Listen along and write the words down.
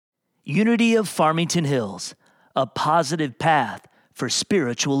Unity of Farmington Hills, a positive path for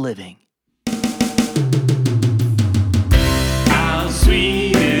spiritual living. How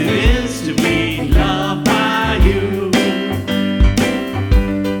sweet it is to be loved by you.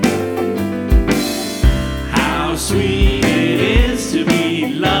 How sweet it is to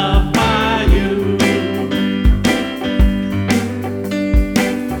be loved by you.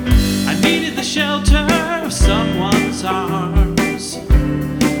 I needed the shelter of someone's arms.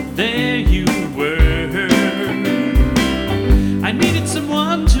 There you were. I needed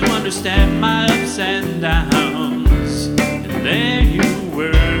someone to understand my ups and downs. And there you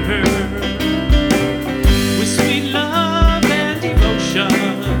were. With sweet love and devotion,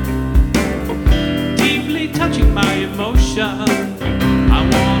 deeply touching my emotion. I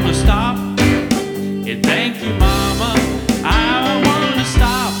want to stop and thank you, Mama. I want to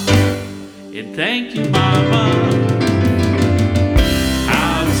stop and thank you, Mama.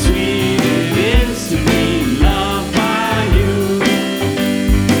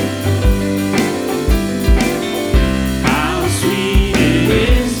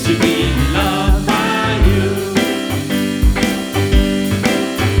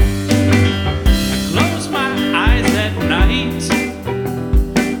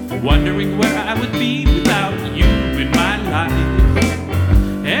 Wondering where I would be without you in my life.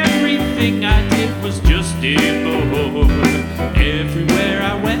 Everything I did was just before. Everywhere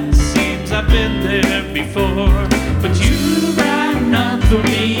I went seems I've been there before. But you brighten up for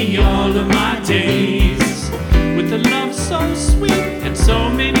me all of my days with a love so sweet in so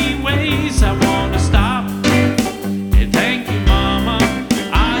many ways. I want to stop and thank you, Mama.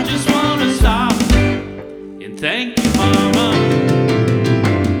 I just want to stop and thank you, Mama.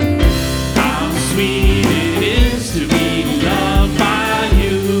 Sweet it is to be loved by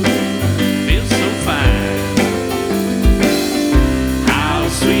you. Feels so fine. How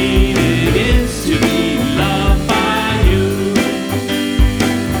sweet it is to be loved by you.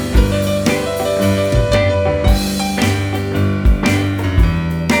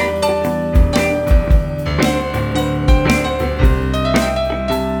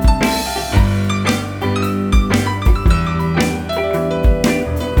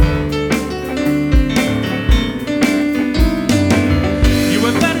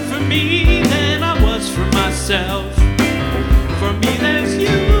 For me there's you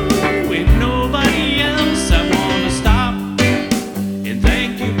and nobody else. I want to stop and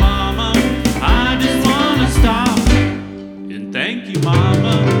thank you, Mama. I just want to stop and thank you,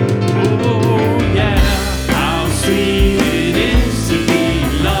 Mama. Oh yeah. How sweet it is to be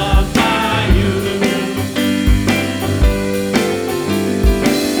loved by you.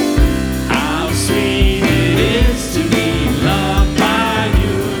 How sweet it is to be loved by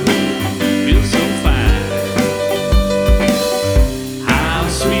you. Feels so fine.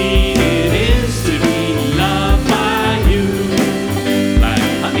 Sweet it is to be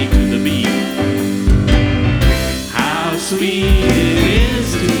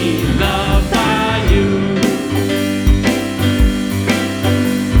loved by you.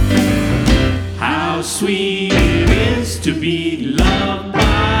 How sweet it is to be loved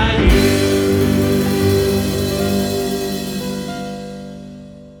by you.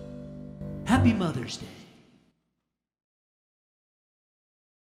 Happy Mother's Day.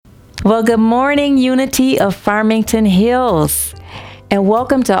 Well, good morning, Unity of Farmington Hills. And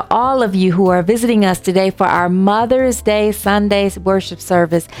welcome to all of you who are visiting us today for our Mother's Day Sunday's worship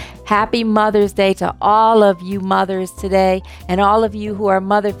service. Happy Mother's Day to all of you mothers today and all of you who are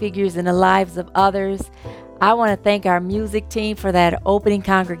mother figures in the lives of others. I want to thank our music team for that opening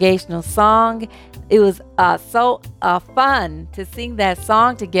congregational song. It was so fun to sing that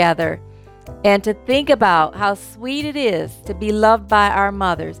song together and to think about how sweet it is to be loved by our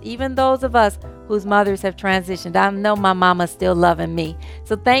mothers, even those of us whose mothers have transitioned. I know my mama's still loving me.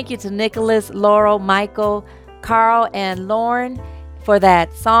 So thank you to Nicholas, Laurel, Michael, Carl, and Lauren for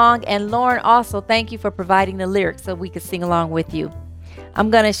that song. And Lauren, also thank you for providing the lyrics so we could sing along with you. I'm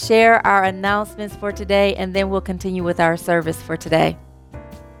going to share our announcements for today, and then we'll continue with our service for today.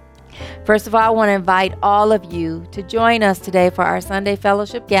 First of all, I want to invite all of you to join us today for our Sunday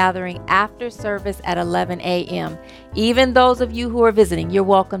fellowship gathering after service at 11 a.m. Even those of you who are visiting, you're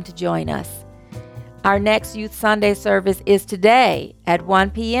welcome to join us. Our next Youth Sunday service is today at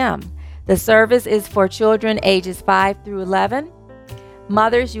 1 p.m. The service is for children ages 5 through 11.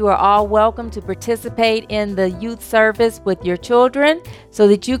 Mothers, you are all welcome to participate in the youth service with your children so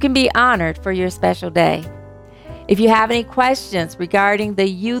that you can be honored for your special day. If you have any questions regarding the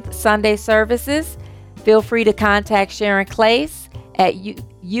Youth Sunday services, feel free to contact Sharon Clace at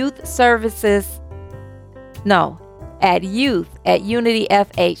at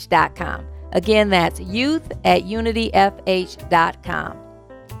youth@unityfh.com. Again, that's youth@unityfh.com.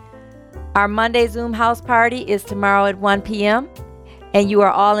 Our Monday Zoom house party is tomorrow at 1 p.m. And you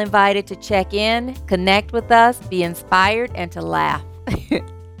are all invited to check in, connect with us, be inspired, and to laugh.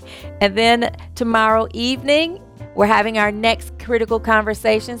 And then tomorrow evening, we're having our next Critical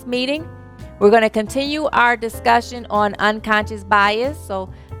Conversations meeting. We're going to continue our discussion on unconscious bias. So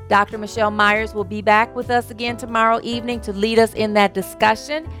Dr. Michelle Myers will be back with us again tomorrow evening to lead us in that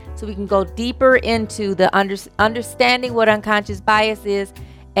discussion so we can go deeper into the understanding what unconscious bias is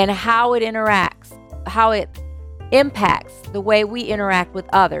and how it interacts, how it impacts the way we interact with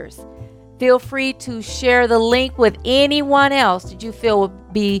others. Feel free to share the link with anyone else that you feel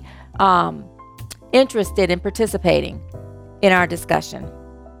would be interested in participating in our discussion.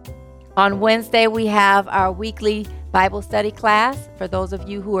 On Wednesday, we have our weekly Bible study class. For those of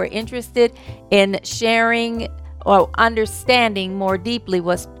you who are interested in sharing or understanding more deeply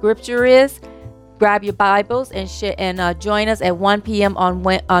what Scripture is, grab your Bibles and join us at 1 p.m.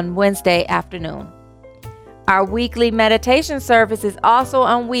 on Wednesday afternoon. Our weekly meditation service is also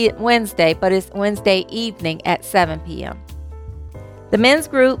on Wednesday, but it's Wednesday evening at 7 p.m. The men's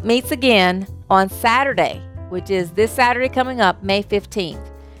group meets again on Saturday, which is this Saturday coming up, May 15th.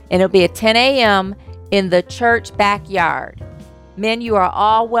 And it'll be at 10 a.m. in the church backyard. Men, you are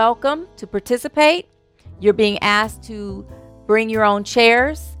all welcome to participate. You're being asked to bring your own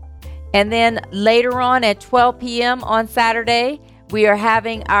chairs. And then later on at 12 p.m. on Saturday, we are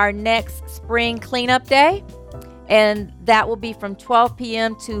having our next spring cleanup day. And that will be from 12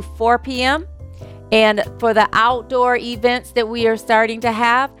 p.m. to 4 p.m. And for the outdoor events that we are starting to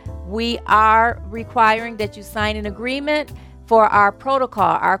have, we are requiring that you sign an agreement for our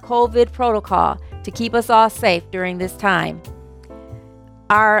protocol, our COVID protocol, to keep us all safe during this time.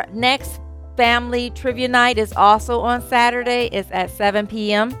 Our next family trivia night is also on Saturday. It's at 7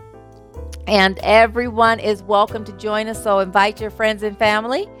 p.m. And everyone is welcome to join us, so invite your friends and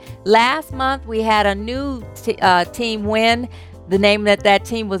family. Last month, we had a new team win. The name of that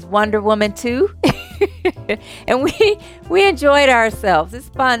team was Wonder Woman 2. And we enjoyed ourselves. It's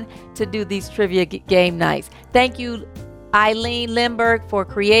fun to do these trivia game nights. Thank you, Eileen Lindbergh, for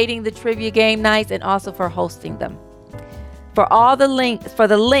creating the trivia game nights and also for hosting them. For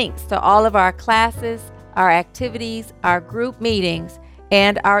the links to all of our classes, our activities, our group meetings,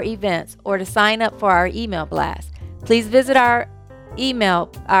 and our events, or to sign up for our email blast, please visit our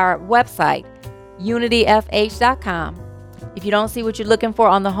website, unityfh.com. If you don't see what you're looking for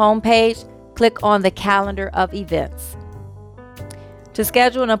on the home page, click on the calendar of events. To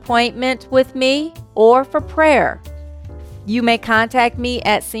schedule an appointment with me or for prayer, you may contact me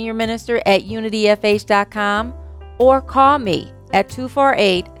at seniorminister@unityfh.com or call me at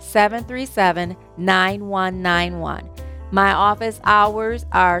 248-737-9191. My office hours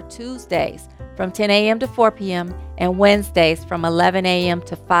are Tuesdays from 10 a.m. to 4 p.m. and Wednesdays from 11 a.m.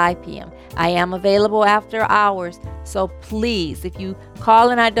 to 5 p.m. I am available after hours, so please, if you call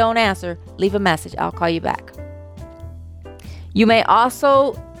and I don't answer, leave a message. I'll call you back. You may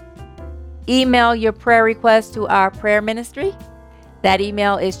also email your prayer requests to our prayer ministry. That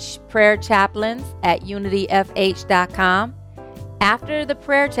email is prayerchaplains@unityfh.com. After the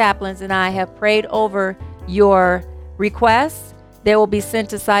prayer chaplains and I have prayed over your requests, they will be sent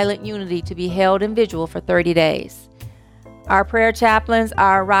to Silent Unity to be held in vigil for 30 days. Our prayer chaplains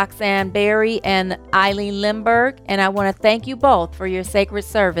are Roxanne Berry and Eileen Lindbergh, and I want to thank you both for your sacred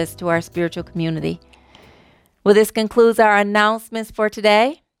service to our spiritual community. Well, this concludes our announcements for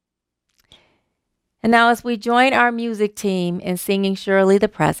today. And now as we join our music team in singing Surely the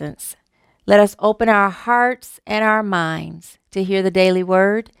Presence, let us open our hearts and our minds to hear the daily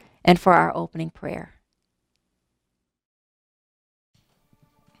word and for our opening prayer.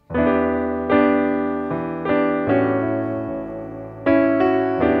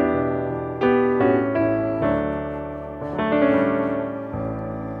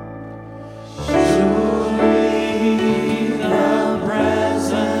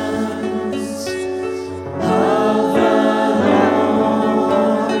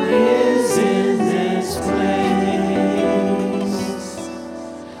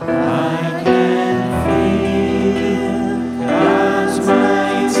 I can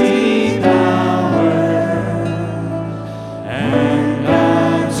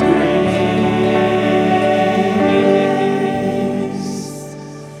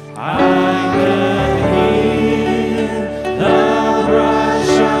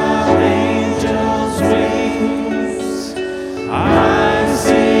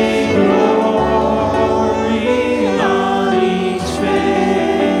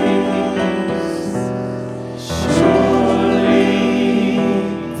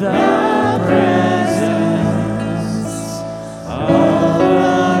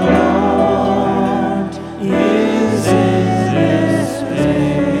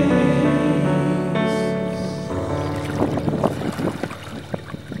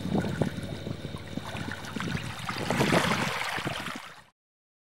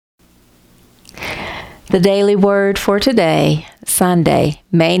The daily word for today, Sunday,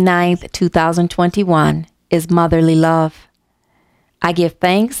 May 9th, 2021, is motherly love. I give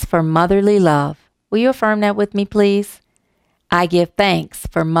thanks for motherly love. Will you affirm that with me, please? I give thanks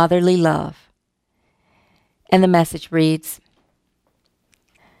for motherly love. And the message reads,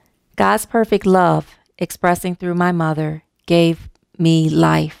 God's perfect love, expressing through my mother, gave me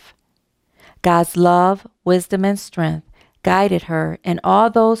life. God's love, wisdom, and strength guided her and all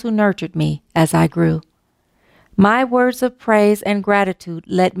those who nurtured me as I grew. My words of praise and gratitude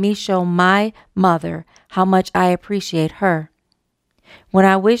let me show my mother how much I appreciate her. When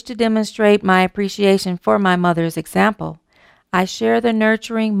I wish to demonstrate my appreciation for my mother's example, I share the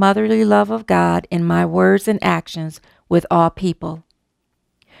nurturing motherly love of God in my words and actions with all people.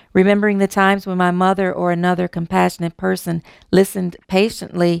 Remembering the times when my mother or another compassionate person listened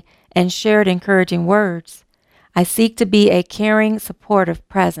patiently and shared encouraging words, I seek to be a caring, supportive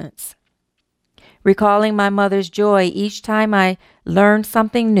presence. Recalling my mother's joy each time I learned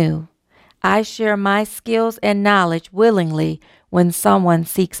something new, I share my skills and knowledge willingly when someone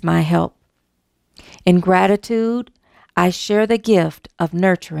seeks my help. In gratitude, I share the gift of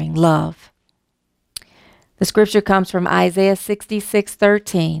nurturing love. The scripture comes from Isaiah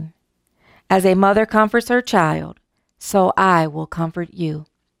 66:13. As a mother comforts her child, so I will comfort you.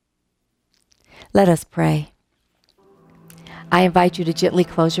 Let us pray. I invite you to gently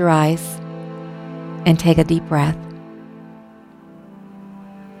close your eyes and take a deep breath.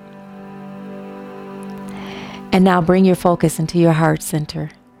 And now bring your focus into your heart center.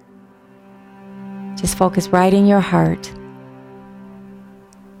 Just focus right in your heart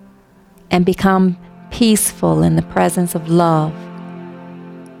and become peaceful in the presence of love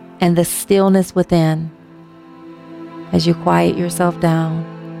and the stillness within as you quiet yourself down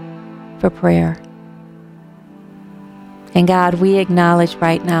for prayer. And God, we acknowledge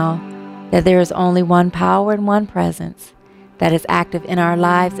right now that there is only one power and one presence that is active in our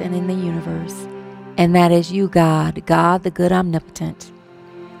lives and in the universe, and that is you, God, God the good omnipotent.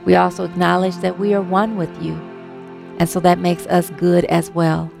 We also acknowledge that we are one with you, and so that makes us good as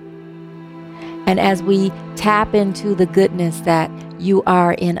well. And as we tap into the goodness that you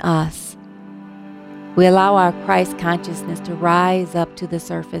are in us, we allow our Christ consciousness to rise up to the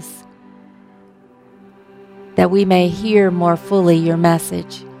surface, that we may hear more fully your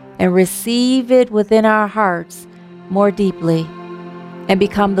message and receive it within our hearts more deeply and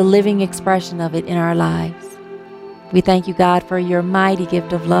become the living expression of it in our lives. We thank you, God, for your mighty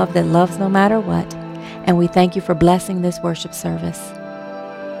gift of love that loves no matter what. And we thank you for blessing this worship service.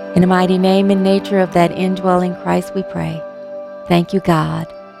 In the mighty name and nature of that indwelling Christ we pray. Thank you, God.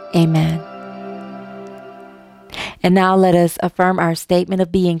 Amen. And now let us affirm our statement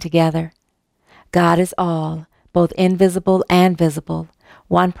of being together. God is all, both invisible and visible.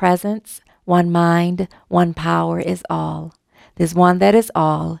 One presence, one mind, one power is all. This one that is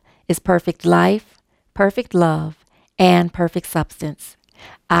all is perfect life, perfect love, and perfect substance.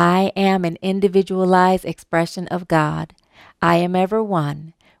 I am an individualized expression of God. I am ever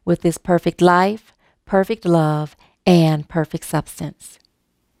one with this perfect life, perfect love, and perfect substance.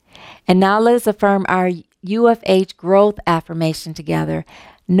 And now let us affirm our UFH growth affirmation together,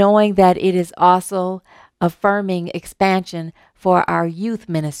 knowing that it is also affirming expansion for our youth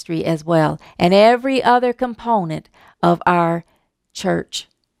ministry as well, and every other component of our church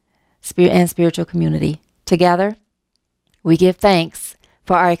and spiritual community. Together, we give thanks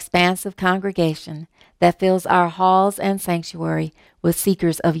for our expansive congregation that fills our halls and sanctuary with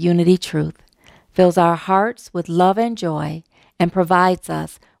seekers of unity truth, fills our hearts with love and joy, and provides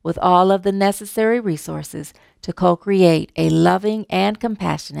us with all of the necessary resources to co-create a loving and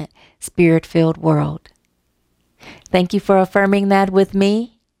compassionate, spirit-filled world. Thank you for affirming that with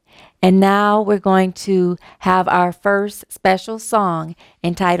me. And now we're going to have our first special song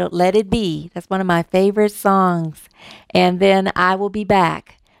entitled Let It Be. That's one of my favorite songs. And then I will be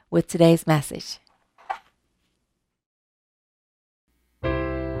back with today's message.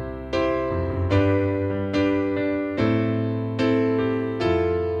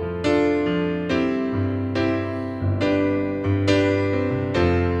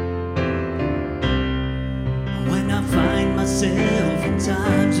 Myself in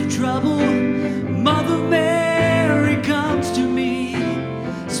times of trouble, Mother Mary comes to me,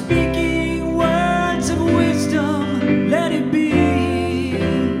 speaking words of wisdom, let it be.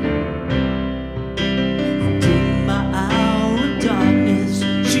 And in my hour of darkness,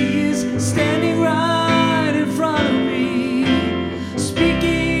 she is standing right in front of me,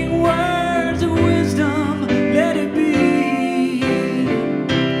 speaking words of wisdom, let it be.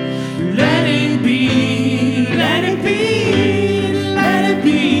 Let it be, let it be. Let it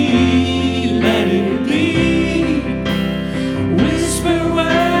be.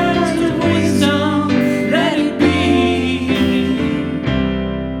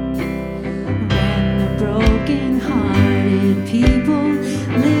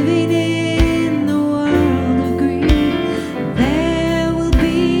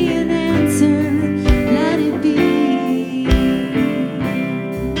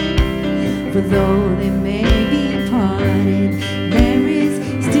 For though they may be parted, there is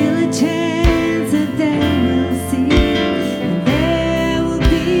still a chance that they will see, and there will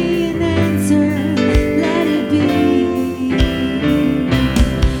be an answer. Let it be.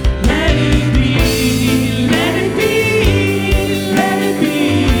 Let it be. Let it be. Let it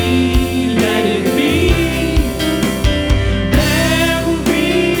be. Let it be. There will be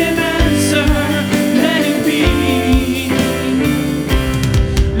an answer. Let it be.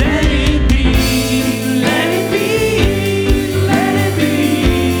 Let it be. Let it be. Let it be.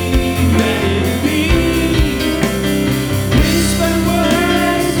 Let it be. Whisper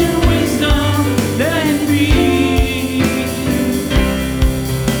words of wisdom. Let it be.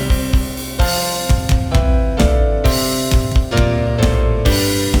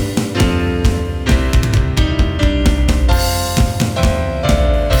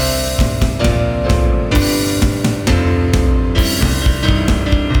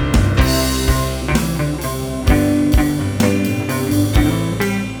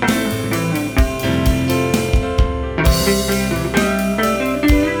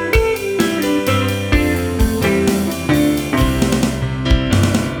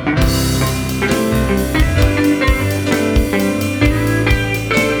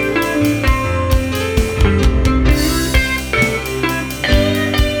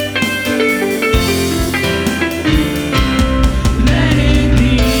 Let it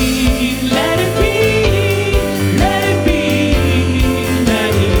be. Let it be. Let it be.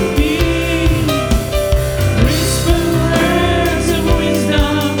 Let it be. Whisper words of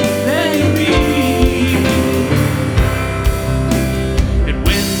wisdom. Let it be. And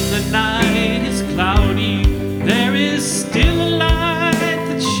when the night is cloudy, there is still a light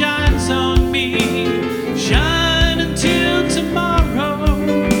that shines on me. Shine until tomorrow.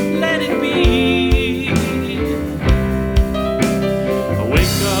 Let it be. I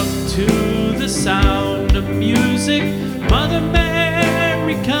wake up to the sound of music. Mother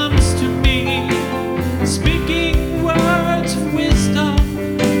Mary comes to me, speaking words of wisdom.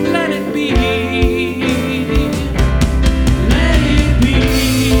 Let it be. Let it be.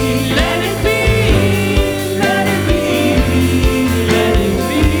 Let it be. Let it be. Let it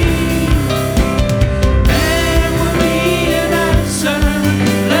be. There will be an answer.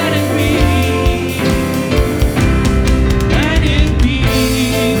 Let it be. Let it be.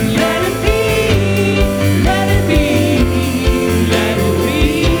 Let it be. Let it be. Let it be.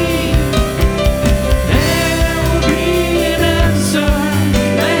 There will be an answer.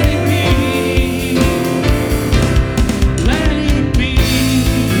 Let it be. Let it be.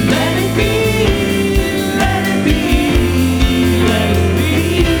 Let it be. Let it be. Let it be.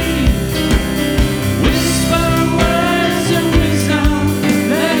 Whisper words of wisdom.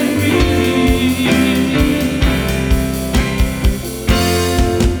 Let it be.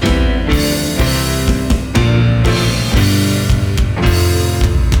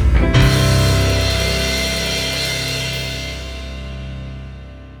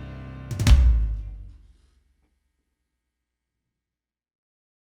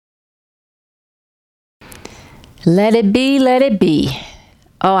 Let it be, let it be.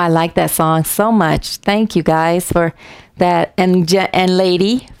 Oh, I like that song so much. Thank you guys for that, and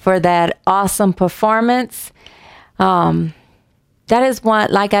lady for that awesome performance. That is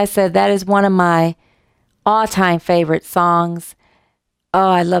one, like I said, that is one of my all-time favorite songs. Oh,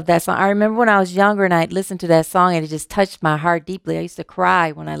 I love that song. I remember when I was younger and I'd listen to that song and it just touched my heart deeply. I used to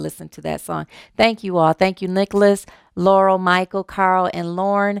cry when I listened to that song. Thank you all. Thank you, Nicholas, Laurel, Michael, Carl, and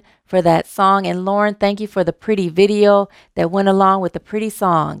Lauren for that song. And Lauren, thank you for the pretty video that went along with the pretty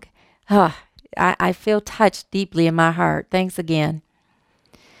song. I feel touched deeply in my heart. Thanks again.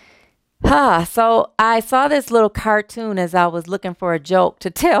 So I saw this little cartoon as I was looking for a joke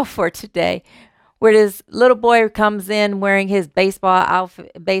to tell for today, where this little boy comes in wearing his baseball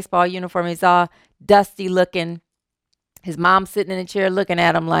outfit, baseball uniform. He's all dusty looking. His mom's sitting in a chair looking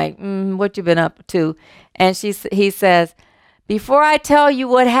at him like, what you been up to? And he says, before I tell you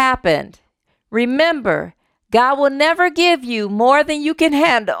what happened, remember, God will never give you more than you can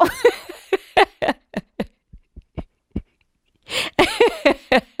handle.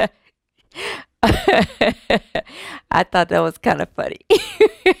 I thought that was kind of funny.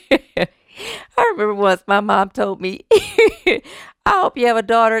 I remember once my mom told me, I hope you have a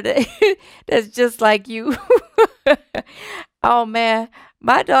daughter that's just like you. Oh man,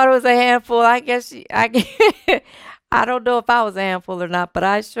 my daughter was a handful. I guess I don't know if I was a handful or not, but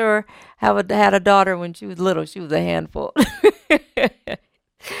I sure had a daughter when she was little. She was a handful.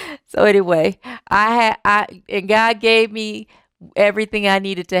 So anyway, and God gave me everything I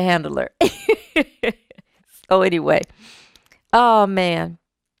needed to handle her. So anyway, oh man.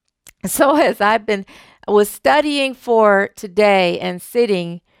 So as was studying for today and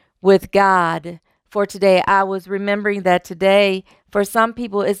sitting with God for today, I was remembering that today for some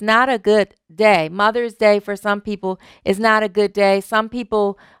people is not a good day. Mother's Day for some people is not a good day. Some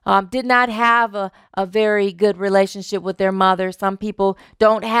people did not have a very good relationship with their mother. Some people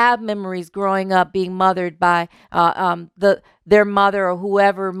don't have memories growing up being mothered by their mother or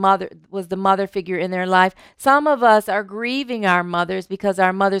whoever mother was the mother figure in their life. Some of us are grieving our mothers because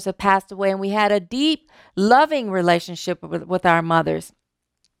our mothers have passed away, and we had a deep, loving relationship with our mothers.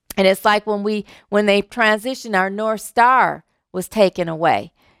 And it's like when they transitioned, our North Star was taken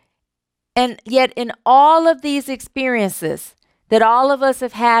away. And yet in all of these experiences that all of us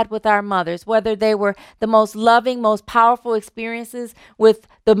have had with our mothers, whether they were the most loving, most powerful experiences with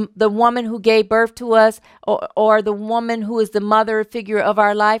the woman who gave birth to us, or the woman who is the mother figure of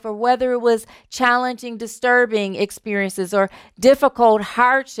our life, or whether it was challenging, disturbing experiences, or difficult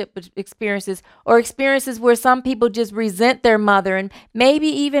hardship experiences, or experiences where some people just resent their mother and maybe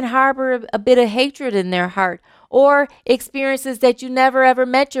even harbor a bit of hatred in their heart, or experiences that you never ever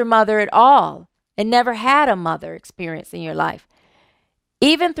met your mother at all and never had a mother experience in your life.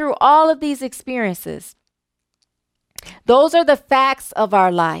 Even through all of these experiences, those are the facts of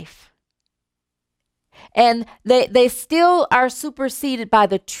our life. And they still are superseded by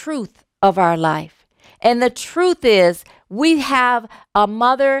the truth of our life. And the truth is, we have a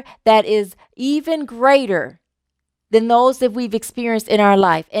mother that is even greater than those that we've experienced in our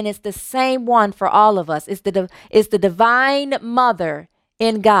life. And it's the same one for all of us. It's the divine mother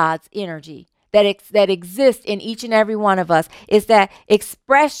in God's energy that exists in each and every one of us. It's that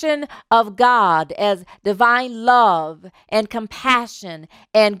expression of God as divine love and compassion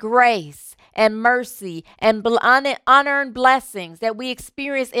and grace and mercy and unearned blessings that we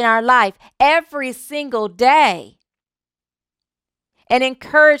experience in our life every single day. And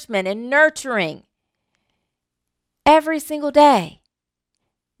encouragement and nurturing every single day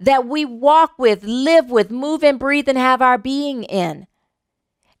that we walk with, live with, move and breathe and have our being in.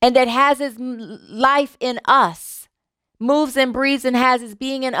 And that has his life in us, moves and breathes and has his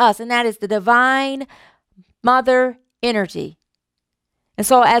being in us. And that is the divine mother energy. And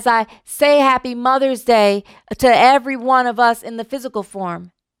so as I say Happy Mother's Day to every one of us in the physical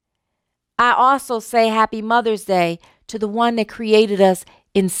form, I also say Happy Mother's Day to the one that created us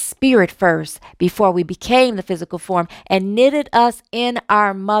in spirit first before we became the physical form and knitted us in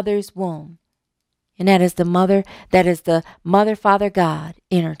our mother's womb. And that is the mother, father, God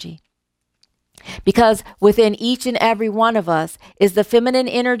energy. Because within each and every one of us is the feminine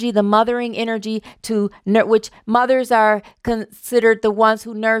energy, the mothering energy, which mothers are considered the ones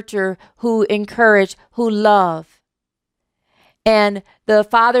who nurture, who encourage, who love. And the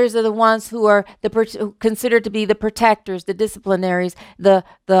fathers are the ones who are considered to be the protectors, the disciplinaries, the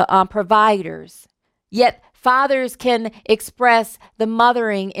providers. Yet fathers can express the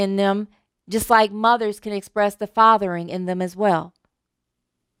mothering in them, just like mothers can express the fathering in them as well.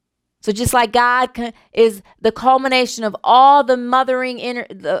 So just like God is the culmination of all the mothering,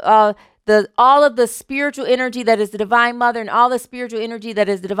 all of the spiritual energy that is the divine mother and all the spiritual energy that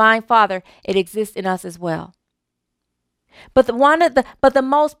is the divine father, it exists in us as well. But the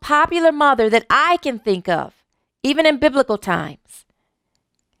most popular mother that I can think of, even in biblical times,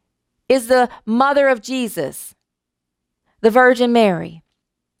 is the mother of Jesus, the Virgin Mary.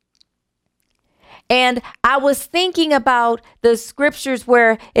 And I was thinking about the scriptures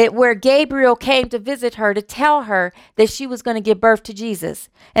where Gabriel came to visit her to tell her that she was going to give birth to Jesus.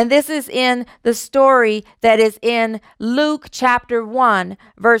 And this is in the story that is in Luke chapter 1,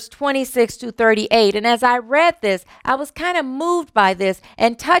 verse 26 to 38. And as I read this, I was kind of moved by this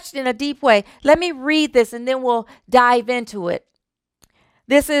and touched in a deep way. Let me read this and then we'll dive into it.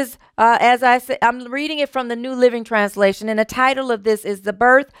 This is, as I said, I'm reading it from the New Living Translation, and the title of this is The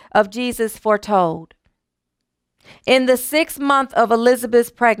Birth of Jesus Foretold. In the 6th month of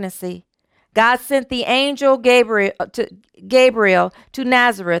Elizabeth's pregnancy, God sent the angel Gabriel to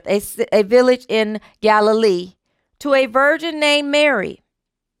Nazareth, a village in Galilee, to a virgin named Mary.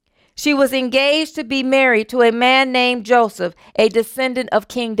 She was engaged to be married to a man named Joseph, a descendant of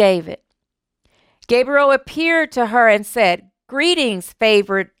King David. Gabriel appeared to her and said, "Greetings,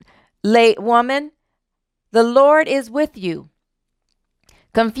 favored late woman. The Lord is with you."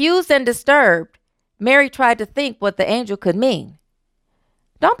 Confused and disturbed, Mary tried to think what the angel could mean.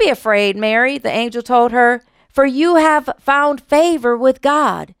 "Don't be afraid, Mary," the angel told her, "for you have found favor with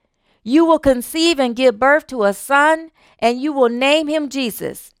God. You will conceive and give birth to a son, and you will name him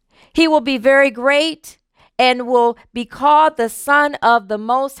Jesus. He will be very great and will be called the Son of the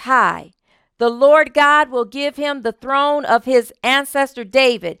Most High. The Lord God will give him the throne of his ancestor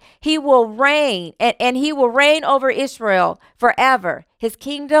David. He will reign, and he will reign over Israel forever. His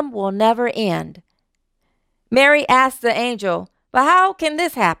kingdom will never end. Mary asked the angel, but how can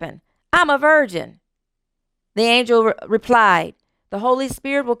this happen? I'm a virgin. The angel replied, the Holy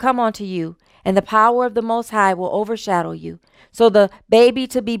Spirit will come onto you, and the power of the Most High will overshadow you. So the baby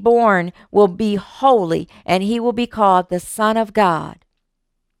to be born will be holy, and he will be called the Son of God.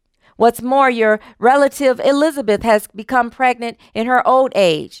 What's more, your relative Elizabeth has become pregnant in her old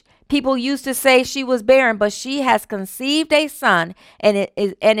age. People used to say she was barren, but she has conceived a son and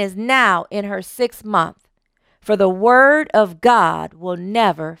is now in her 6th month. For the word of God will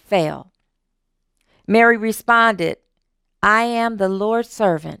never fail. Mary responded, I am the Lord's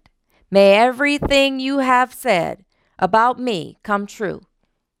servant. May everything you have said about me come true.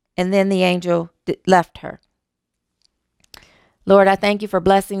 And then the angel left her. Lord, I thank you for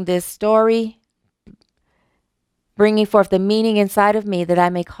blessing this story, bringing forth the meaning inside of me that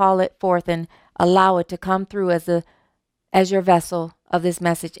I may call it forth and allow it to come through as your vessel of this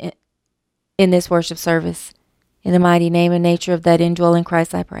message in this worship service. In the mighty name and nature of that indwelling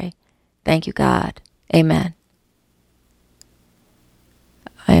Christ, I pray. Thank you, God. Amen.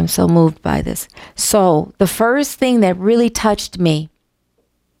 I am so moved by this. So the first thing that really touched me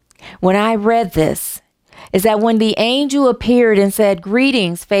when I read this is that when the angel appeared and said,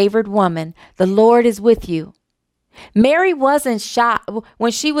 greetings, favored woman, the Lord is with you. Mary wasn't shocked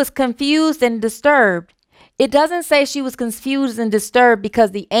when she was confused and disturbed. It doesn't say she was confused and disturbed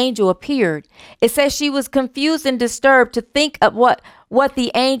because the angel appeared. It says she was confused and disturbed to think of what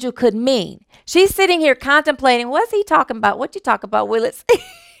the angel could mean. She's sitting here contemplating, what's he talking about? What you talking about, Willis?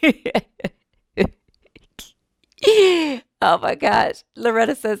 Oh my gosh.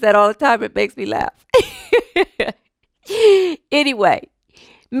 Loretta says that all the time. It makes me laugh. Anyway,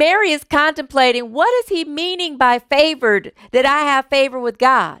 Mary is contemplating, what is he meaning by favored, that I have favor with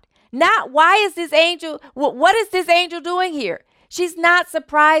God? Not why is this angel, what is this angel doing here? She's not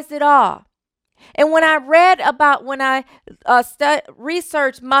surprised at all. And when I read about, when I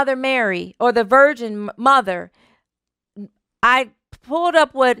researched Mother Mary or the Virgin Mother, I pulled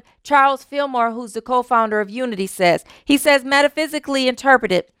up what Charles Fillmore, who's the co-founder of Unity, says. He says, metaphysically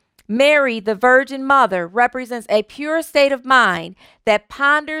interpreted, Mary, the Virgin Mother, represents a pure state of mind that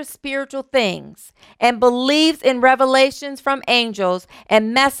ponders spiritual things and believes in revelations from angels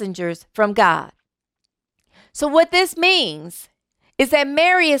and messengers from God. So what this means is that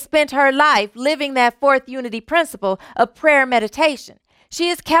Mary has spent her life living that fourth unity principle of prayer meditation. She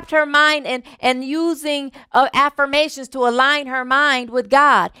has kept her mind and using affirmations to align her mind with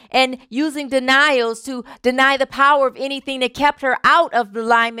God, and using denials to deny the power of anything that kept her out of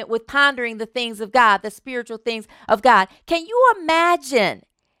alignment with pondering the things of God, the spiritual things of God. Can you imagine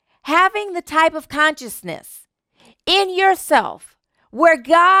having the type of consciousness in yourself where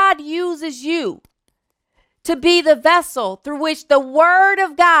God uses you to be the vessel through which the word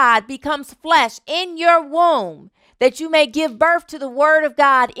of God becomes flesh in your womb, that you may give birth to the word of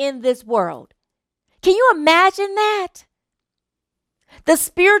God in this world? Can you imagine that? The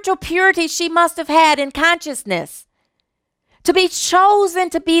spiritual purity she must have had in consciousness to be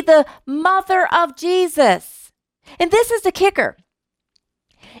chosen to be the mother of Jesus. And this is the kicker.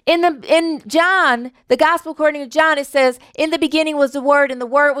 In John, the gospel according to John, it says, in the beginning was the word, and the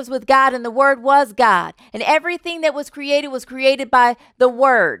word was with God, and the word was God. And everything that was created by the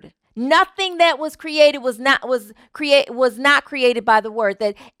word. Nothing that was created was not created by the word,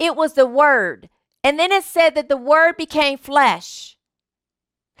 that it was the word. And then it said that the word became flesh.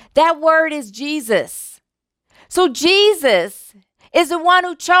 That word is Jesus. So Jesus is the one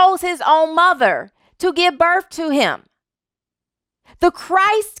who chose his own mother to give birth to him. The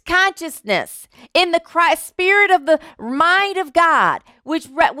Christ consciousness in the Christ spirit of the mind of God, which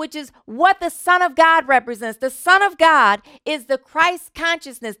is what the Son of God represents. The Son of God is the Christ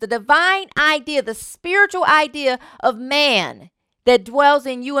consciousness, the divine idea, the spiritual idea of man that dwells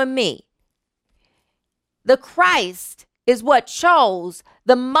in you and me. The Christ is what chose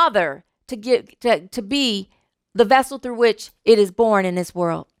the mother to be the vessel through which it is born in this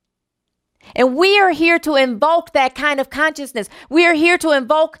world. And we are here to invoke that kind of consciousness. We are here to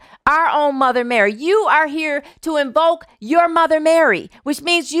invoke our own Mother Mary. You are here to invoke your Mother Mary, which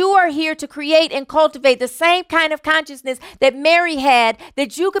means you are here to create and cultivate the same kind of consciousness that Mary had,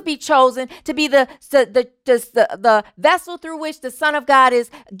 that you could be chosen to be the vessel through which the Son of God is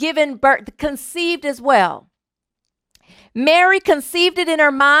given birth, conceived as well. Mary conceived it in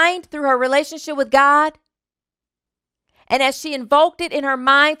her mind through her relationship with God. And as she invoked it in her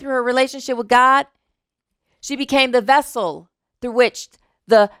mind through her relationship with God, she became the vessel through which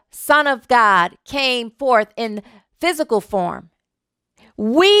the Son of God came forth in physical form.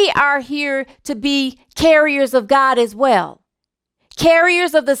 We are here to be carriers of God as well,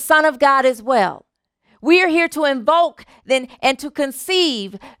 carriers of the Son of God as well. We are here to invoke then and to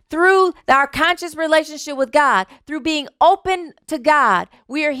conceive through our conscious relationship with God, through being open to God.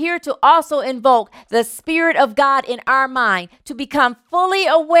 We are here to also invoke the Spirit of God in our mind, to become fully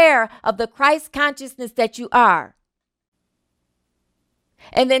aware of the Christ consciousness that you are.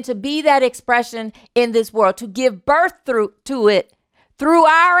 And then to be that expression in this world, to give birth to it through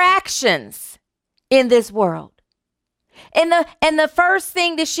our actions in this world. And the first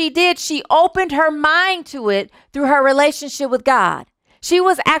thing that she did, she opened her mind to it through her relationship with God. She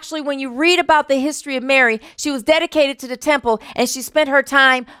was actually, when you read about the history of Mary, she was dedicated to the temple and she spent her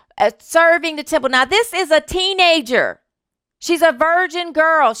time serving the temple. Now, this is a teenager. She's a virgin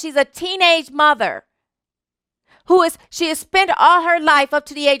girl. She's a teenage mother. She has spent all her life up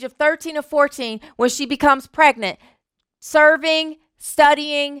to the age of 13 or 14 when she becomes pregnant, serving,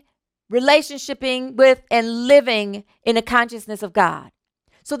 studying, relationshiping with, and living in the consciousness of God.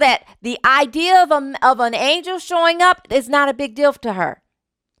 So that the idea of an angel showing up is not a big deal to her.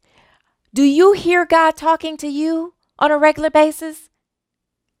 Do you hear God talking to you on a regular basis?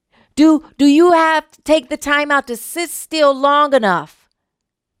 Do you have to take the time out to sit still long enough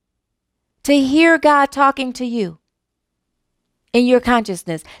to hear God talking to you in your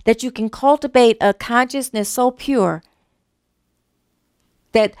consciousness, that you can cultivate a consciousness so pure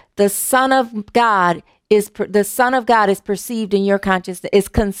that the Son of God is perceived in your consciousness, is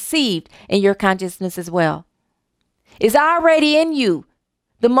conceived in your consciousness as well. It's already in you.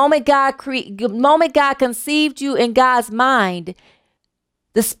 The moment God conceived you in God's mind,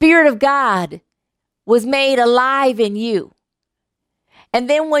 the Spirit of God was made alive in you. And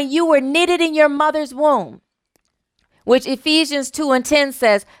then when you were knitted in your mother's womb, which Ephesians 2:10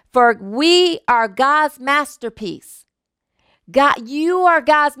 says, for we are God's masterpiece. God, you are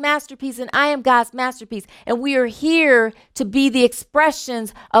God's masterpiece and I am God's masterpiece. And we are here to be the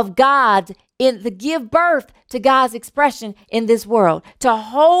expressions of God, give birth to God's expression in this world, to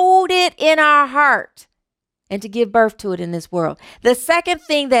hold it in our heart and to give birth to it in this world. The second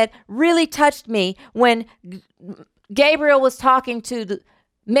thing that really touched me when Gabriel was talking to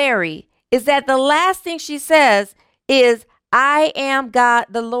Mary is that the last thing she says is, I am God,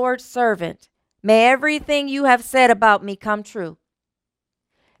 the Lord's servant. May everything you have said about me come true.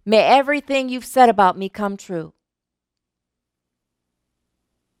 May everything you've said about me come true.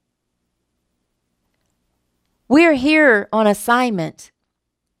 We're here on assignment.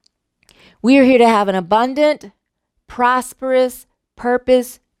 We're here to have an abundant, prosperous,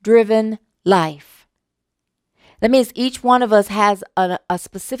 purpose-driven life. That means each one of us has a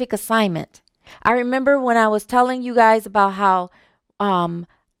specific assignment. I remember when I was telling you guys about how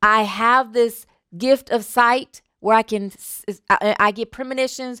I have this gift of sight where I get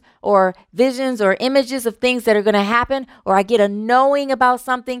premonitions or visions or images of things that are going to happen, or I get a knowing about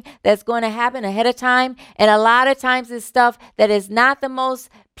something that's going to happen ahead of time. And a lot of times it's stuff that is not the most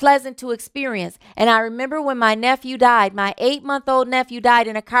pleasant to experience. And I remember when my nephew died, my 8-month-old nephew died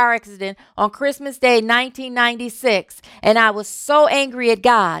in a car accident on Christmas Day, 1996. And I was so angry at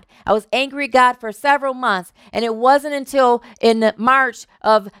God. I was angry at God for several months. And it wasn't until in March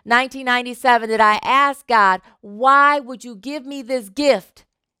of 1997 that I asked God, why would you give me this gift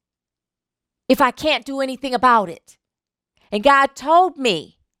if I can't do anything about it? And God told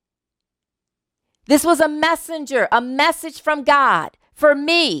me this was a messenger, a message from God for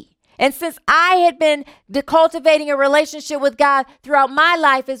me. And since I had been cultivating a relationship with God throughout my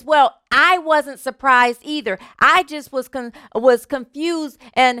life as well, I wasn't surprised either. I just was confused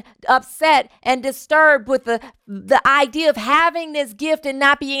and upset and disturbed with the idea of having this gift and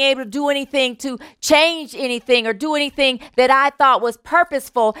not being able to do anything to change anything or do anything that I thought was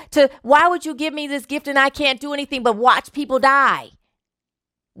purposeful. Why would you give me this gift and I can't do anything but watch people die?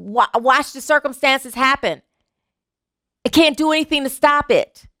 Watch the circumstances happen. I can't do anything to stop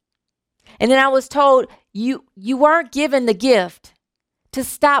it. And then I was told, you weren't given the gift to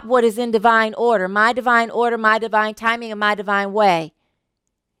stop what is in divine order, my divine timing, and my divine way.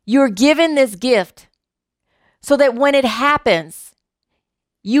 You're given this gift so that when it happens,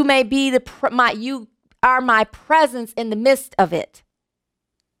 you may be you are my presence in the midst of it.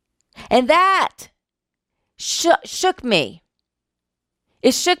 And that shook me.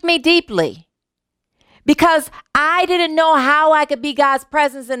 It shook me deeply. Because I didn't know how I could be God's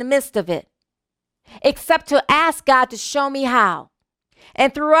presence in the midst of it, except to ask God to show me how.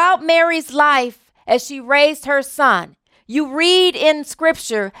 And throughout Mary's life, as she raised her son, you read in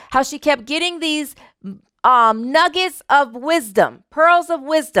scripture how she kept getting these nuggets of wisdom, pearls of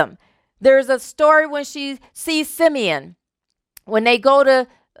wisdom. There's a story when she sees Simeon, when they go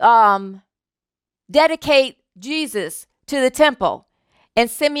to dedicate Jesus to the temple. And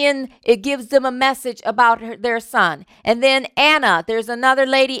Simeon, it gives them a message about their son. And then Anna, there's another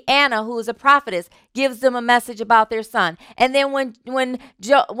lady, Anna, who is a prophetess, gives them a message about their son. And then when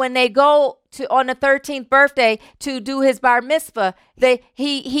they go to on the 13th birthday to do his bar mitzvah,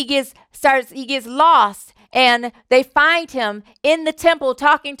 he gets lost, and they find him in the temple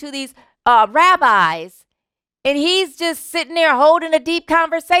talking to these rabbis, and he's just sitting there holding a deep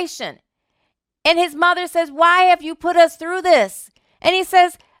conversation. And his mother says, "Why have you put us through this?" And he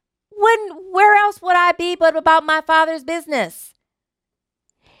says, where else would I be but about my Father's business?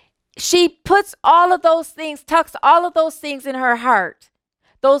 She puts all of those things, tucks all of those things in her heart,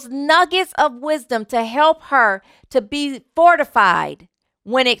 those nuggets of wisdom to help her to be fortified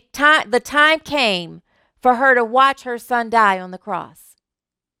when the time came for her to watch her son die on the cross.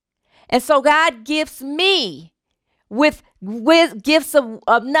 And so God gifts me with gifts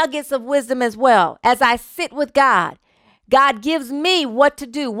of nuggets of wisdom as well. As I sit with God, God gives me what to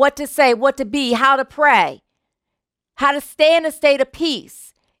do, what to say, what to be, how to pray, how to stay in a state of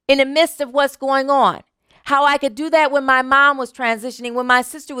peace in the midst of what's going on. How I could do that when my mom was transitioning, when my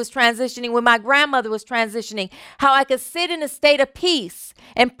sister was transitioning, when my grandmother was transitioning. How I could sit in a state of peace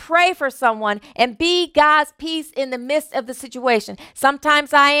and pray for someone and be God's peace in the midst of the situation.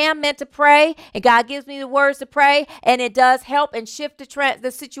 Sometimes I am meant to pray, and God gives me the words to pray, and it does help and shift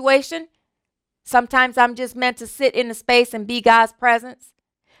the situation. Sometimes I'm just meant to sit in the space and be God's presence.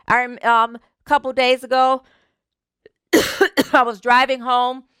 A couple days ago, I was driving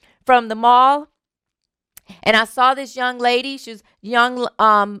home from the mall, and I saw this young lady. She was a young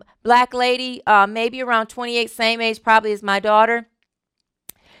black lady, maybe around 28, same age probably as my daughter.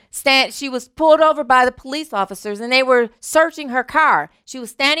 She was pulled over by the police officers, and they were searching her car. She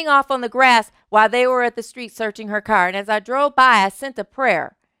was standing off on the grass while they were at the street searching her car. And as I drove by, I sent a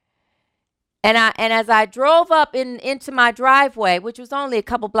prayer. And as I drove up into my driveway, which was only a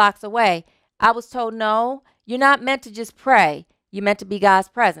couple blocks away, I was told, no, you're not meant to just pray. You're meant to be God's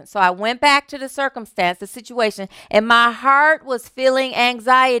presence. So I went back to the circumstance, the situation, and my heart was feeling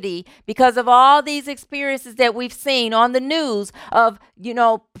anxiety because of all these experiences that we've seen on the news of,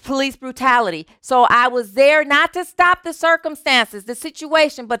 police brutality. So I was there not to stop the circumstances, the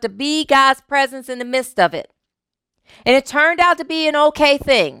situation, but to be God's presence in the midst of it. And it turned out to be an okay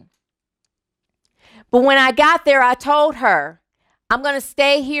thing. But when I got there, I told her, I'm going to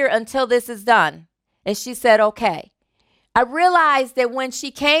stay here until this is done. And she said, okay. I realized that when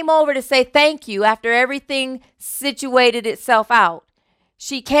she came over to say thank you after everything situated itself out,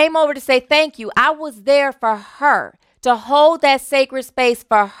 she came over to say thank you. I was there for her, to hold that sacred space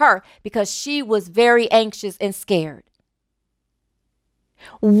for her, because she was very anxious and scared.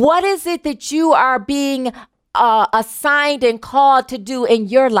 What is it that you are being assigned and called to do in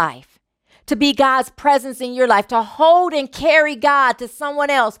your life? To be God's presence in your life, to hold and carry God to someone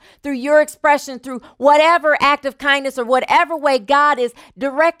else through your expression, through whatever act of kindness or whatever way God is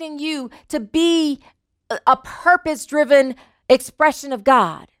directing you to be a purpose-driven expression of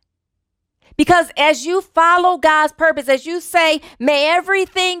God. Because as you follow God's purpose, as you say, may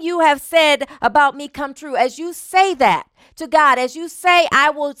everything you have said about me come true, as you say that to God, as you say,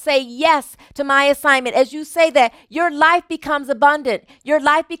 I will say yes to my assignment, as you say that, your life becomes abundant, your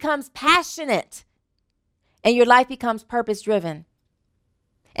life becomes passionate, and your life becomes purpose-driven.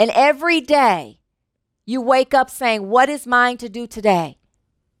 And every day you wake up saying, what is mine to do today?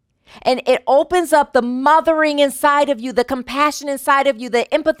 And it opens up the mothering inside of you, the compassion inside of you,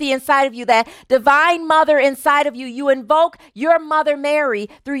 the empathy inside of you, that divine mother inside of you. You invoke your mother Mary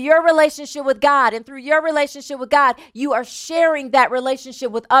through your relationship with God. And through your relationship with God, you are sharing that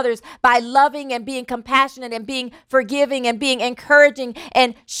relationship with others by loving and being compassionate and being forgiving and being encouraging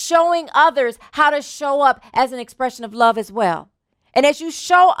and showing others how to show up as an expression of love as well. And as you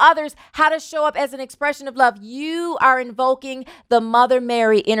show others how to show up as an expression of love, you are invoking the Mother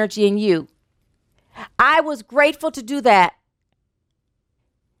Mary energy in you. I was grateful to do that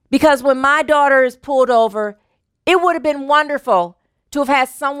because when my daughter is pulled over, it would have been wonderful to have had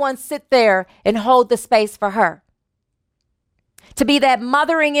someone sit there and hold the space for her. To be that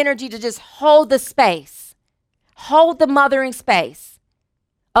mothering energy, to just hold the space, hold the mothering space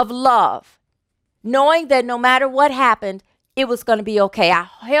of love, knowing that no matter what happened, it was going to be okay. I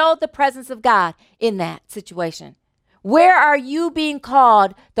held the presence of God in that situation. Where are you being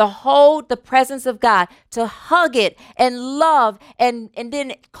called to hold the presence of God, to hug it and love and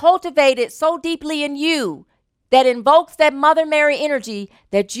then cultivate it so deeply in you that invokes that Mother Mary energy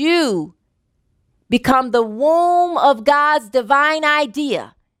that you become the womb of God's divine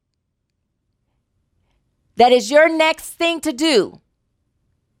idea. That is your next thing to do.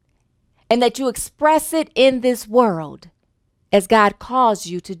 And that you express it in this world as God calls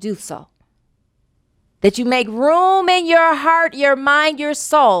you to do so. That you make room in your heart, your mind, your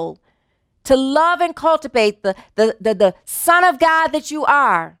soul to love and cultivate the Son of God that you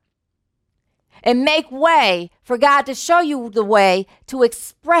are. And make way for God to show you the way to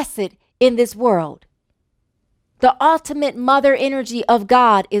express it in this world. The ultimate mother energy of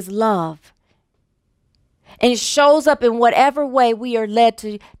God is love. And it shows up in whatever way we are led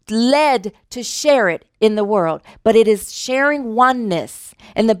to share it in the world. But it is sharing oneness.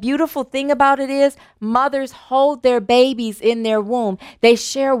 And the beautiful thing about it is mothers hold their babies in their womb. They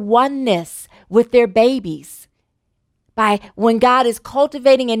share oneness with their babies. When God is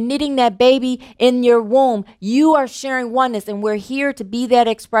cultivating and knitting that baby in your womb, you are sharing oneness. And we're here to be that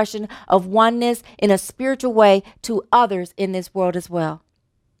expression of oneness in a spiritual way to others in this world as well.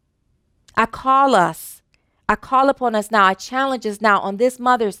 I call upon us now, I challenge us now on this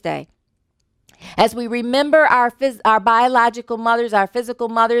Mother's Day. As we remember our biological mothers, our physical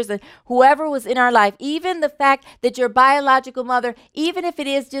mothers, and whoever was in our life, even the fact that your biological mother, even if it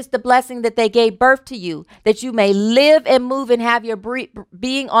is just the blessing that they gave birth to you, that you may live and move and have your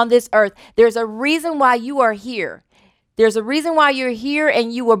being on this earth, there's a reason why you are here. There's a reason why you're here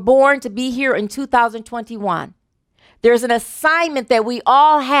and you were born to be here in 2021. There's an assignment that we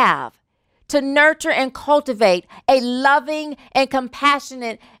all have to nurture and cultivate a loving and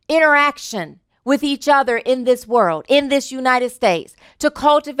compassionate interaction with each other in this world, in this United States, to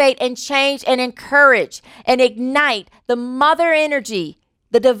cultivate and change and encourage and ignite the mother energy,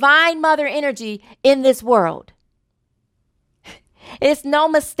 the divine mother energy in this world. It's no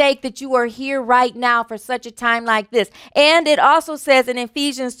mistake that you are here right now for such a time like this. And it also says in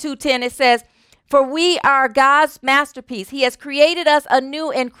Ephesians 2:10, it says, "For we are God's masterpiece. He has created us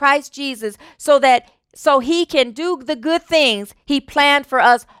anew in Christ Jesus so he can do the good things he planned for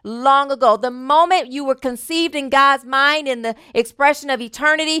us long ago." The moment you were conceived in God's mind in the expression of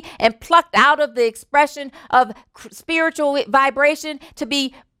eternity and plucked out of the expression of spiritual vibration to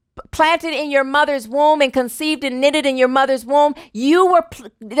be planted in your mother's womb and conceived and knitted in your mother's womb,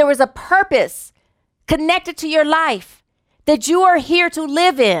 there was a purpose connected to your life that you are here to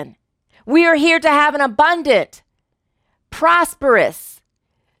live in. We are here to have an abundant, prosperous,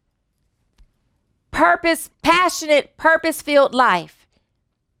 passionate, purpose-filled life.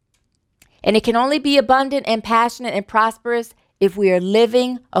 And it can only be abundant and passionate and prosperous if we are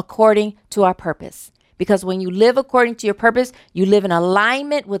living according to our purpose. Because when you live according to your purpose, you live in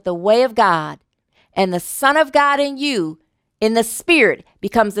alignment with the way of God. And the Son of God in you, in the spirit,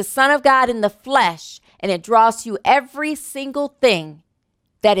 becomes the Son of God in the flesh. And it draws to you every single thing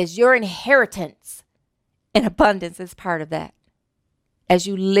that is your inheritance. And abundance is part of that. As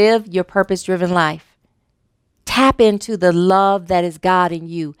you live your purpose-driven life, tap into the love that is God in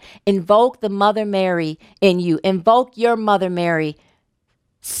you. Invoke the Mother Mary in you. Invoke your Mother Mary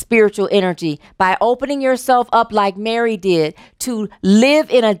spiritual energy by opening yourself up like Mary did to live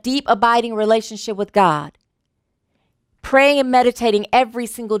in a deep, abiding relationship with God. Praying and meditating every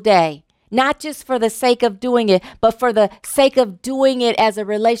single day, not just for the sake of doing it, but for the sake of doing it as a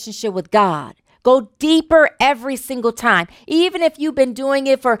relationship with God. Go deeper every single time. Even if you've been doing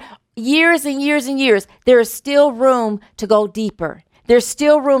it for years and years and years, there is still room to go deeper. There's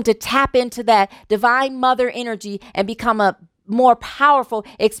still room to tap into that divine mother energy and become a more powerful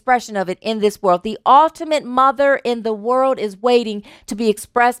expression of it in this world. The ultimate mother in the world is waiting to be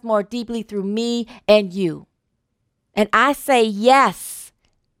expressed more deeply through me and you. And I say yes.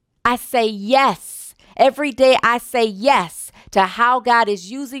 I say yes. Every day I say yes to how God is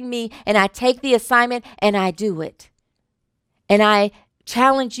using me, and I take the assignment and I do it. And I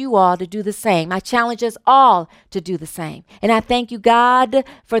challenge you all to do the same. I challenge us all to do the same. And I thank you, God,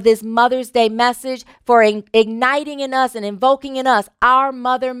 for this Mother's Day message, for igniting in us and invoking in us our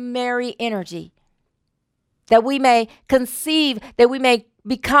Mother Mary energy, that we may conceive, that we may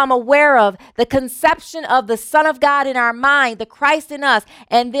become aware of the conception of the Son of God in our mind, the Christ in us,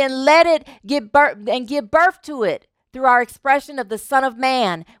 and then let it give birth to it through our expression of the Son of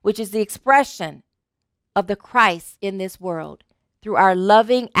Man, which is the expression of the Christ in this world, through our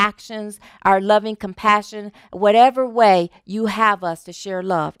loving actions, our loving compassion, whatever way you have us to share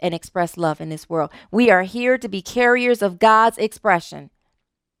love and express love in this world. We are here to be carriers of God's expression,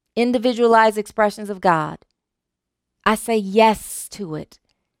 individualized expressions of God. I say yes to it.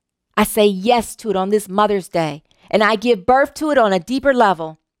 I say yes to it on this Mother's Day, and I give birth to it on a deeper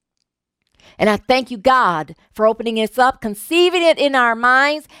level. And I thank you, God, for opening us up, conceiving it in our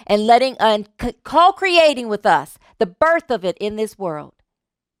minds, and co-creating with us the birth of it in this world.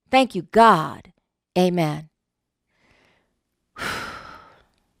 Thank you, God. Amen.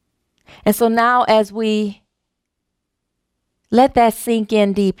 And so now, as we let that sink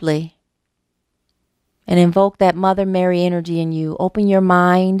in deeply and invoke that Mother Mary energy in you, open your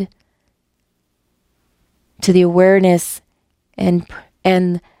mind to the awareness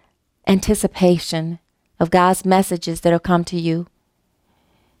and anticipation of God's messages that will come to you.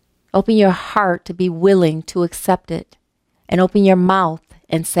 Open your heart to be willing to accept it, and open your mouth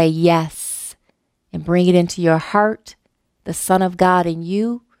and say yes, and bring it into your heart, the Son of God in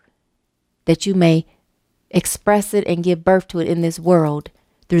you, that you may express it and give birth to it in this world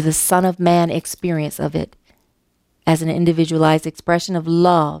through the Son of Man experience of it as an individualized expression of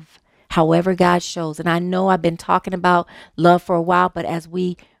love, however God shows. And I know I've been talking about love for a while, but as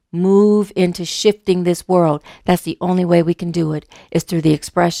we move into shifting this world, that's the only way we can do it, is through the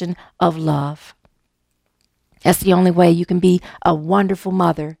expression of love. That's the only way you can be a wonderful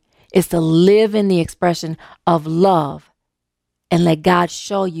mother, is to live in the expression of love and let God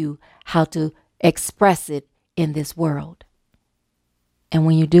show you how to express it in this world. And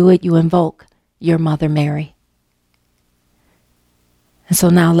when you do it, you invoke your Mother Mary. And so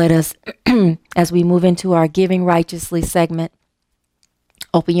now let us, as we move into our Giving Righteously segment,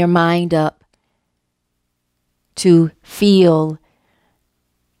 open your mind up to feel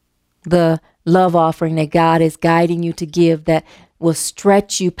the love offering that God is guiding you to give, that will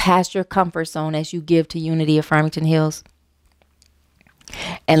stretch you past your comfort zone as you give to Unity of Farmington Hills.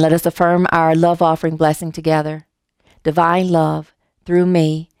 And let us affirm our love offering blessing together. Divine love through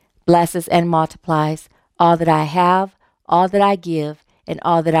me blesses and multiplies all that I have, all that I give, and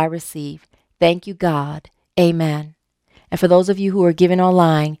all that I receive. Thank you, God. Amen. And for those of you who are giving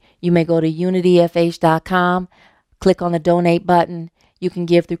online, you may go to unityfh.com, click on the donate button. You can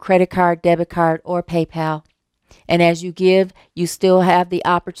give through credit card, debit card, or PayPal. And as you give, you still have the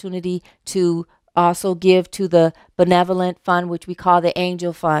opportunity to also give to the benevolent fund, which we call the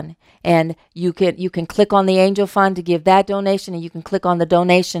Angel Fund. And you can click on the Angel Fund to give that donation, and you can click on the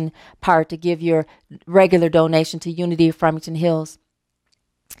donation part to give your regular donation to Unity of Farmington Hills.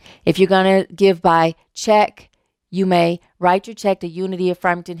 If you're going to give by check, you may write your check to Unity of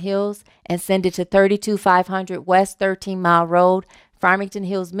Farmington Hills and send it to 32500 West 13 Mile Road, Farmington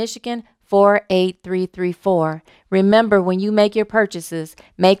Hills, Michigan, 48334. Remember, when you make your purchases,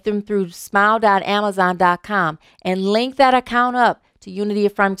 make them through smile.amazon.com and link that account up to Unity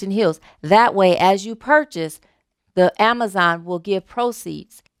of Farmington Hills. That way, as you purchase, the Amazon will give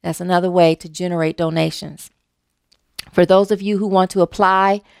proceeds. That's another way to generate donations. For those of you who want to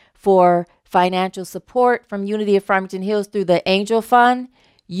apply for financial support from Unity of Farmington Hills through the Angel Fund,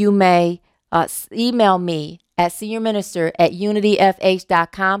 you may email me at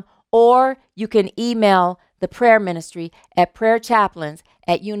seniorminister@unityfh.com, or you can email the prayer ministry at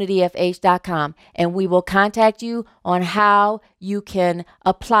prayerchaplains@unityfh.com, and we will contact you on how you can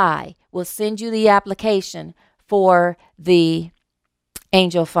apply. We'll send you the application for the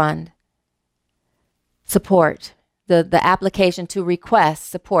Angel Fund support, the application to request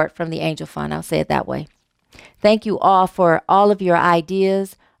support from the Angel Fund. I'll say it that way. Thank you all for all of your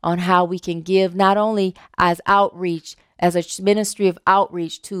ideas on how we can give, not only as outreach, as a ministry of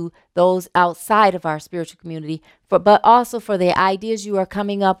outreach to those outside of our spiritual community, but also for the ideas you are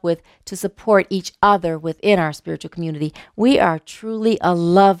coming up with to support each other within our spiritual community. We are truly a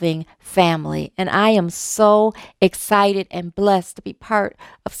loving family, and I am so excited and blessed to be part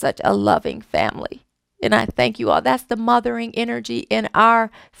of such a loving family. And I thank you all. That's the mothering energy in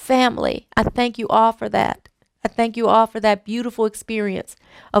our family. I thank you all for that. I thank you all for that beautiful experience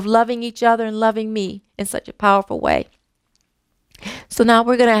of loving each other and loving me in such a powerful way. So now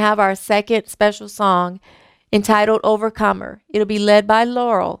we're going to have our second special song entitled Overcomer. It'll be led by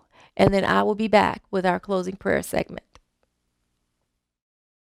Laurel, and then I will be back with our closing prayer segment.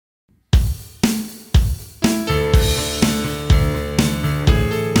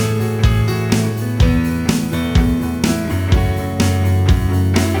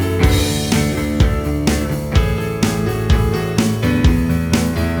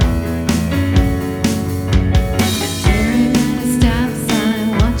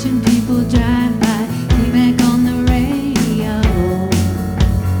 Drive by, be back on the radio.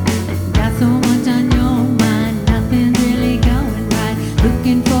 Got so much on your mind, nothing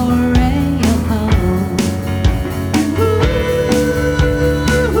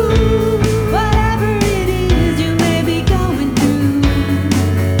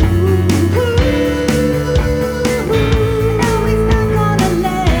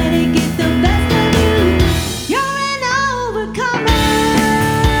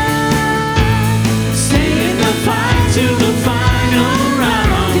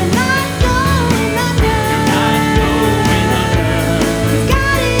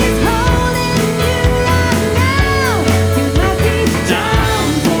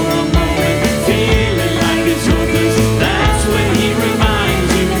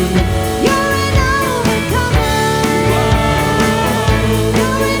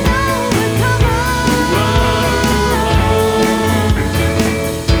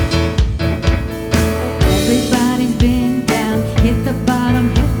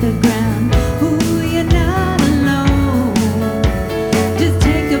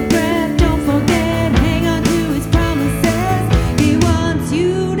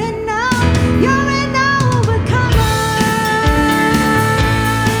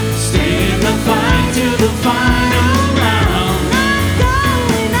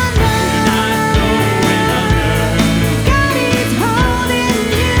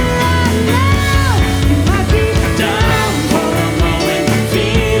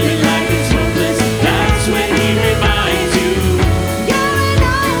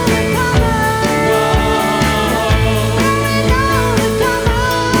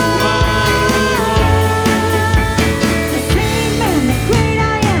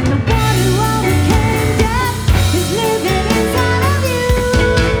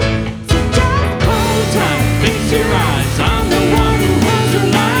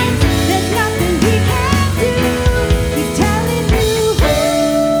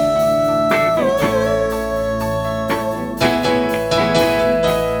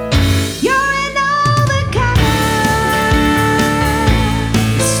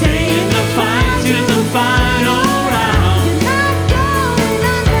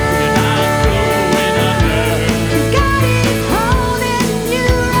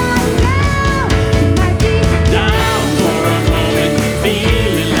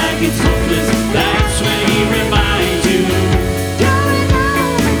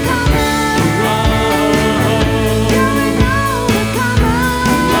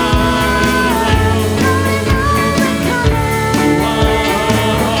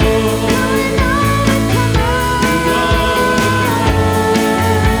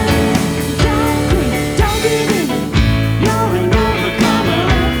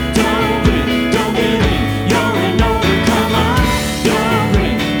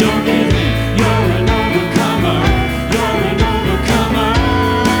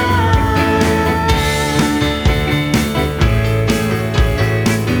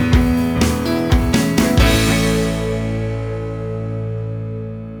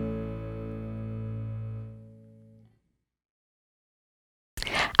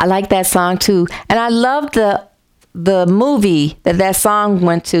I like that song too. And I love the movie that song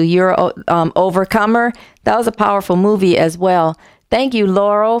went to, You're Overcomer. That was a powerful movie as well. Thank you,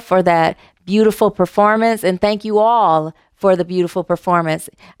 Laurel, for that beautiful performance. And thank you all for the beautiful performance.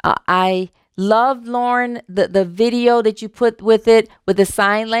 I love, Lauren, the video that you put with it, with the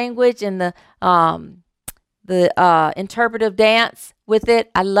sign language and the interpretive dance with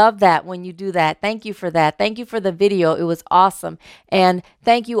it. I love that when you do that. Thank you for that. Thank you for the video. It was awesome. And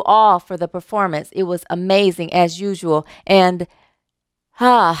thank you all for the performance. It was amazing as usual. And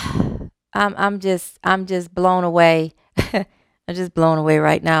I'm just blown away. I'm just blown away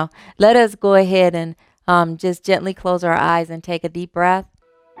right now. Let us go ahead and just gently close our eyes and take a deep breath.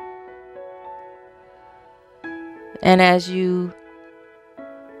 And as you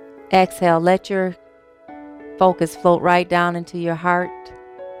exhale, let your focus float right down into your heart,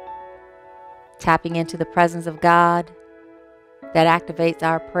 tapping into the presence of God that activates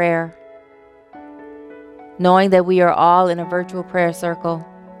our prayer. Knowing that we are all in a virtual prayer circle,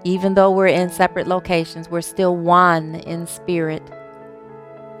 even though we're in separate locations, we're still one in spirit.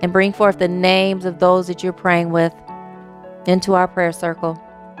 And bring forth the names of those that you're praying with into our prayer circle.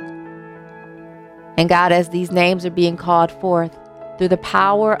 And God, as these names are being called forth through the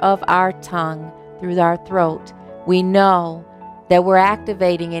power of our tongue, through our throat, we know that we're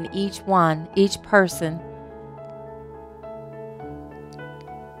activating in each one, each person,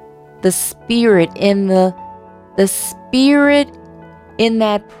 the spirit in the spirit in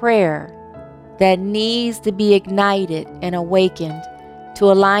that prayer that needs to be ignited and awakened to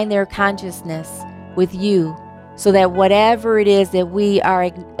align their consciousness with you, so that whatever it is that we are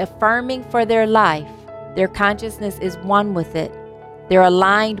affirming for their life, their consciousness is one with it. They're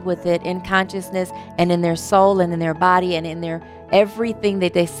aligned with it in consciousness and in their soul and in their body and in their everything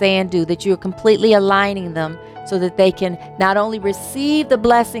that they say and do, that you're completely aligning them so that they can not only receive the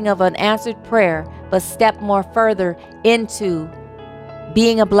blessing of an answered prayer, but step more further into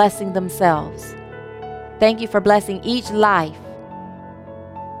being a blessing themselves. Thank you for blessing each life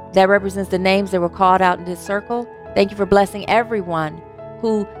that represents the names that were called out in this circle. Thank you for blessing everyone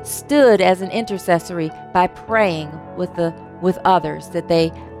who stood as an intercessory by praying with others that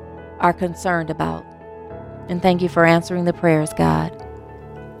they are concerned about. And thank you for answering the prayers, God.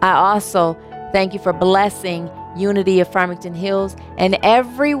 I also thank you for blessing Unity of Farmington Hills and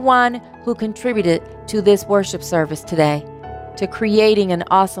everyone who contributed to this worship service today, to creating an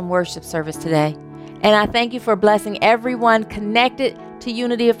awesome worship service today. And I thank you for blessing everyone connected to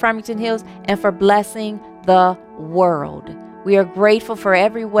Unity of Farmington Hills and for blessing the world. We are grateful for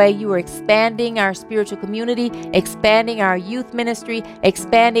every way you are expanding our spiritual community, expanding our youth ministry,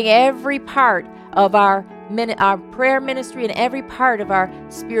 expanding every part of our prayer ministry and every part of our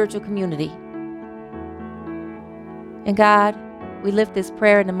spiritual community. And God, we lift this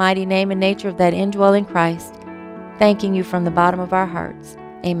prayer in the mighty name and nature of that indwelling Christ, thanking you from the bottom of our hearts.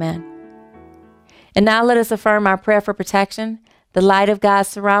 Amen. And now let us affirm our prayer for protection. The light of God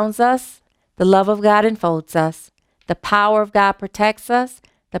surrounds us. The love of God enfolds us. The power of God protects us.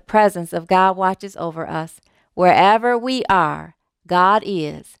 The presence of God watches over us. Wherever we are, God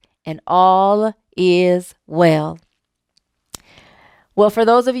is, and all is well. Well, for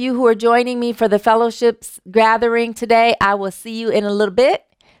those of you who are joining me for the fellowships gathering today, I will see you in a little bit.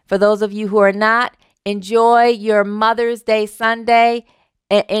 For those of you who are not, enjoy your Mother's Day Sunday.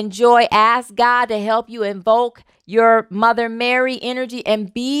 Ask God to help you invoke your Mother Mary energy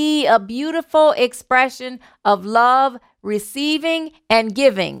and be a beautiful expression of love, receiving and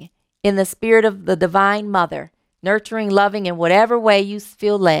giving in the spirit of the Divine Mother, nurturing, loving in whatever way you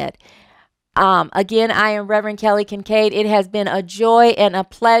feel led. Again, I am Reverend Kelly Kincaid. It has been a joy and a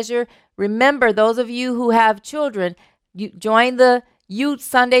pleasure. Remember, those of you who have children, you join the Youth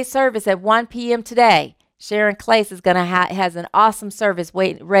Sunday service at 1 p.m. today. Sharon Clace is has an awesome service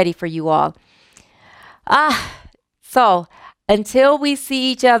ready for you all. So until we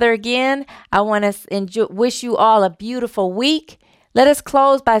see each other again, I want to wish you all a beautiful week. Let us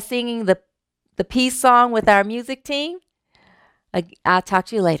close by singing the peace song with our music team. I'll talk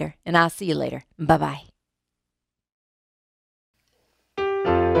to you later, and I'll see you later. Bye-bye. We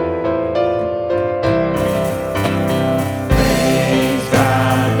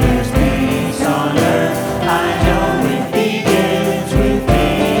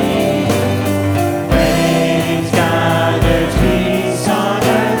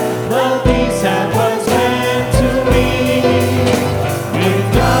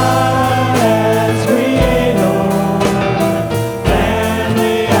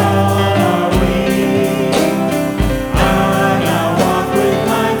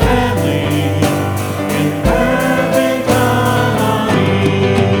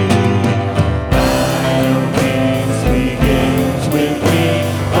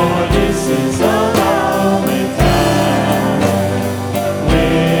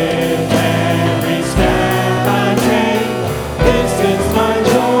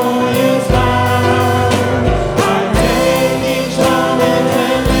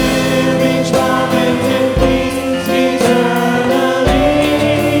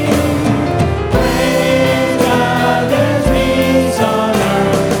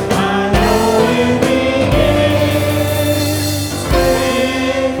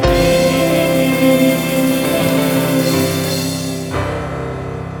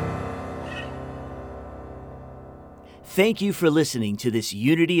Thank you for listening to this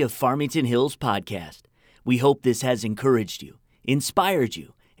Unity of Farmington Hills podcast. We hope this has encouraged you, inspired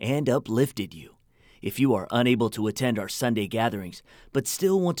you, and uplifted you. If you are unable to attend our Sunday gatherings, but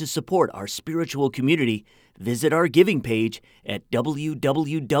still want to support our spiritual community, visit our giving page at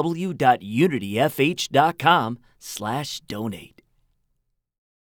www.unityfh.com/donate.